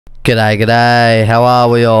G'day, how are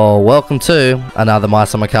we all? Welcome to another My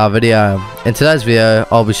Summer Car video. In today's video,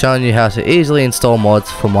 I'll be showing you how to easily install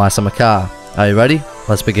mods for My Summer Car. Are you ready?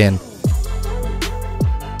 Let's begin.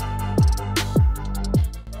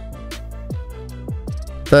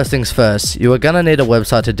 First things first, you are going to need a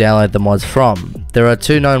website to download the mods from. There are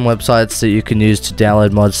two known websites that you can use to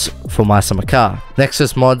download mods for My Summer Car: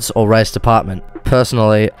 Nexus Mods or Race Department.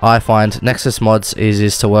 Personally, I find Nexus Mods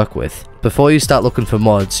easiest to work with. Before you start looking for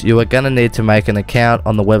mods, you are going to need to make an account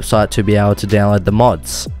on the website to be able to download the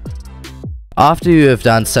mods. After you have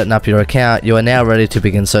done setting up your account, you are now ready to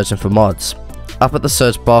begin searching for mods. Up at the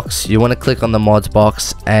search box, you want to click on the mods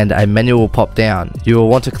box and a menu will pop down. You will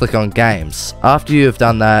want to click on games. After you have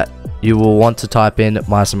done that, you will want to type in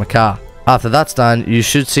My Summer Car. After that's done, you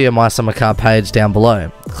should see a My Summer Car page down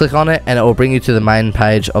below. Click on it and it will bring you to the main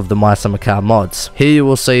page of the My Summer Car mods. Here you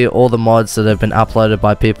will see all the mods that have been uploaded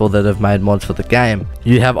by people that have made mods for the game.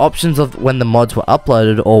 You have options of when the mods were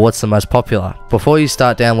uploaded or what's the most popular. Before you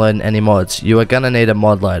start downloading any mods, you are going to need a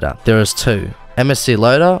mod loader. There is two: MSC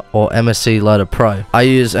Loader or MSC Loader Pro. I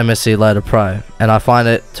use MSC Loader Pro and I find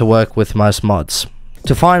it to work with most mods.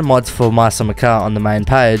 To find mods for My Summer Car on the main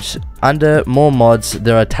page, under More Mods,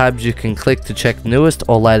 there are tabs you can click to check newest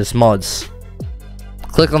or latest mods.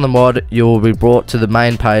 Click on the mod, you will be brought to the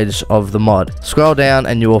main page of the mod. Scroll down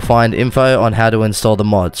and you will find info on how to install the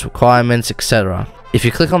mods, requirements, etc. If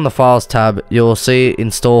you click on the Files tab, you will see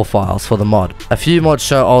install files for the mod. A few mods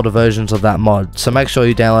show older versions of that mod, so make sure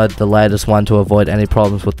you download the latest one to avoid any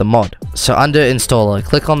problems with the mod. So under Installer,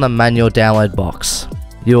 click on the manual download box.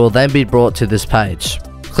 You will then be brought to this page.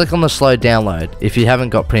 Click on the slow download if you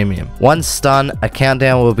haven't got premium. Once done, a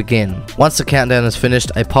countdown will begin. Once the countdown is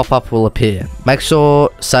finished, a pop-up will appear. Make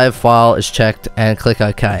sure Save File is checked and click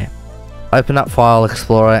OK. Open up File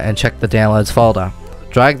Explorer and check the Downloads folder.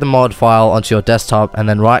 Drag the mod file onto your desktop and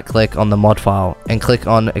then right click on the mod file and click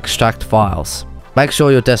on Extract Files. Make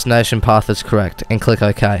sure your destination path is correct and click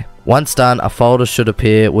OK. Once done, a folder should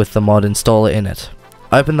appear with the mod installer in it.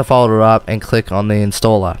 Open the folder up and click on the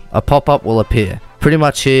installer. A pop-up will appear. Pretty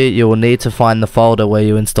much here you will need to find the folder where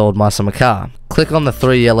you installed My Summer Car. Click on the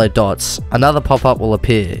three yellow dots. Another pop-up will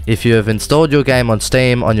appear. If you have installed your game on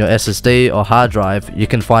Steam on your SSD or hard drive, you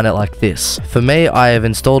can find it like this. For me, I have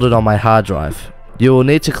installed it on my hard drive. You will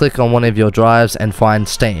need to click on one of your drives and find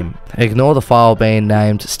Steam. Ignore the file being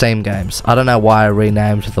named Steam Games. I don't know why I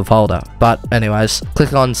renamed the folder, but anyways,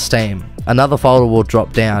 click on Steam. Another folder will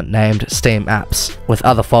drop down named Steam Apps with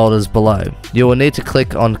other folders below. You will need to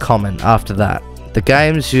click on Common after that. The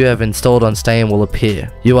games you have installed on Steam will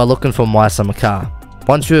appear. You are looking for My Summer Car.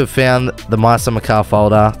 Once you have found the My Summer Car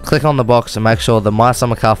folder, click on the box and make sure the My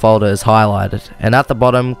Summer Car folder is highlighted. And at the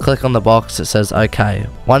bottom, click on the box that says OK.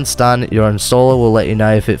 Once done, your installer will let you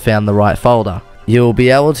know if it found the right folder. You will be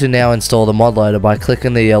able to now install the mod loader by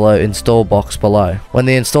clicking the yellow install box below. When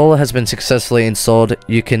the installer has been successfully installed,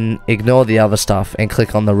 you can ignore the other stuff and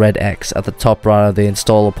click on the red X at the top right of the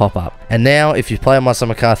installer pop-up. And now, if you play My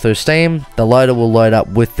Summer Car through Steam, the loader will load up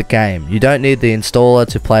with the game. You don't need the installer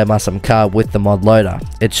to play My Summer Car with the mod loader.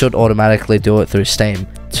 It should automatically do it through Steam.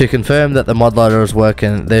 To confirm that the mod loader is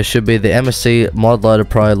working, there should be the MSC Mod Loader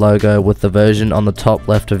Pro logo with the version on the top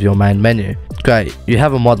left of your main menu. Great, you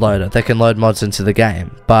have a mod loader that can load mods into the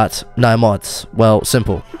game, but no mods. Well,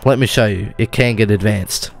 simple. Let me show you. It can get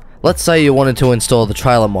advanced. Let's say you wanted to install the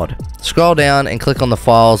trailer mod. Scroll down and click on the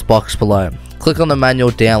files box below. Click on the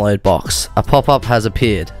manual download box. A pop-up has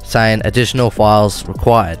appeared saying additional files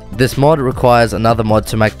required. This mod requires another mod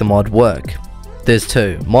to make the mod work. There's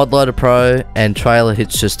two: Mod Loader Pro and Trailer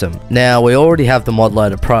Hitch System. Now, we already have the Mod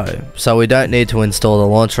Loader Pro, so we don't need to install the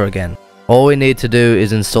launcher again. All we need to do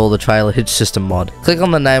is install the Trailer Hitch System mod. Click on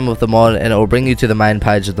the name of the mod and it will bring you to the main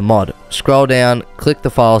page of the mod. Scroll down, click the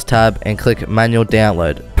Files tab and click Manual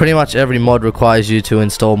Download. Pretty much every mod requires you to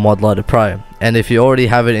install Mod Loader Pro. And if you already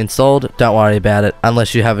have it installed, don't worry about it.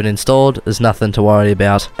 Unless you have it installed, there's nothing to worry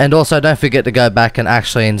about. And also don't forget to go back and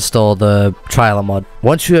actually install the trailer mod.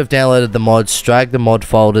 Once you have downloaded the mods, drag the mod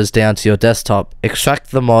folders down to your desktop.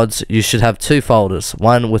 Extract the mods. You should have two folders,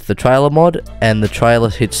 one with the trailer mod and the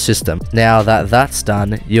Trailer Hitch System. Now that that's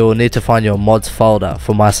done, you will need to find your mods folder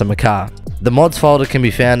for My Summer Car. The mods folder can be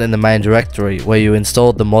found in the main directory where you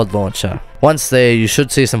installed the mod launcher. Once there, you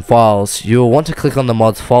should see some files. You will want to click on the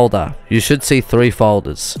mods folder. You should see three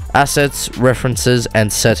folders: Assets, References,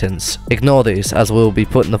 and Settings. Ignore these as we will be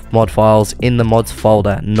putting the mod files in the mods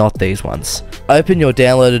folder, not these ones. Open your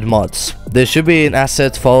downloaded mods. There should be an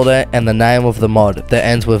Assets folder and the name of the mod that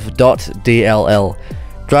ends with .dll.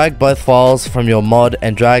 Drag both files from your mod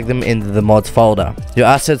and drag them into the mods folder. Your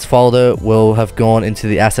assets folder will have gone into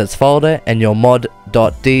the assets folder and your mod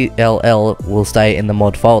 .dll will stay in the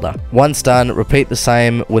mod folder. Once done, repeat the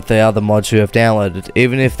same with the other mods you have downloaded.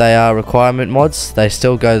 Even if they are requirement mods, they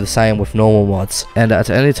still go the same with normal mods. And at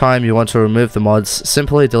any time you want to remove the mods,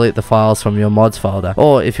 simply delete the files from your mods folder.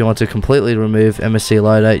 Or if you want to completely remove MSC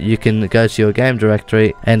Loader, you can go to your game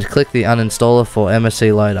directory and click the uninstaller for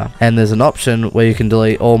MSC Loader. And there's an option where you can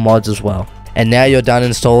delete all mods as well. And now you're done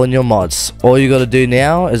installing your mods. All you gotta do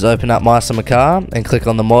now is open up My Summer Car and click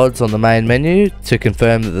on the mods on the main menu to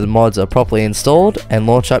confirm that the mods are properly installed, and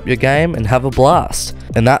launch up your game and have a blast.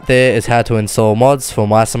 And that there is how to install mods for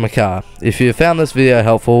My Summer Car. If you found this video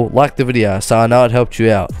helpful, like the video so I know it helped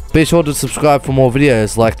you out. Be sure to subscribe for more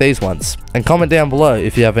videos like these ones. And comment down below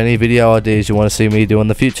if you have any video ideas you want to see me do in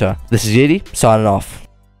the future. This is YEETy, signing off.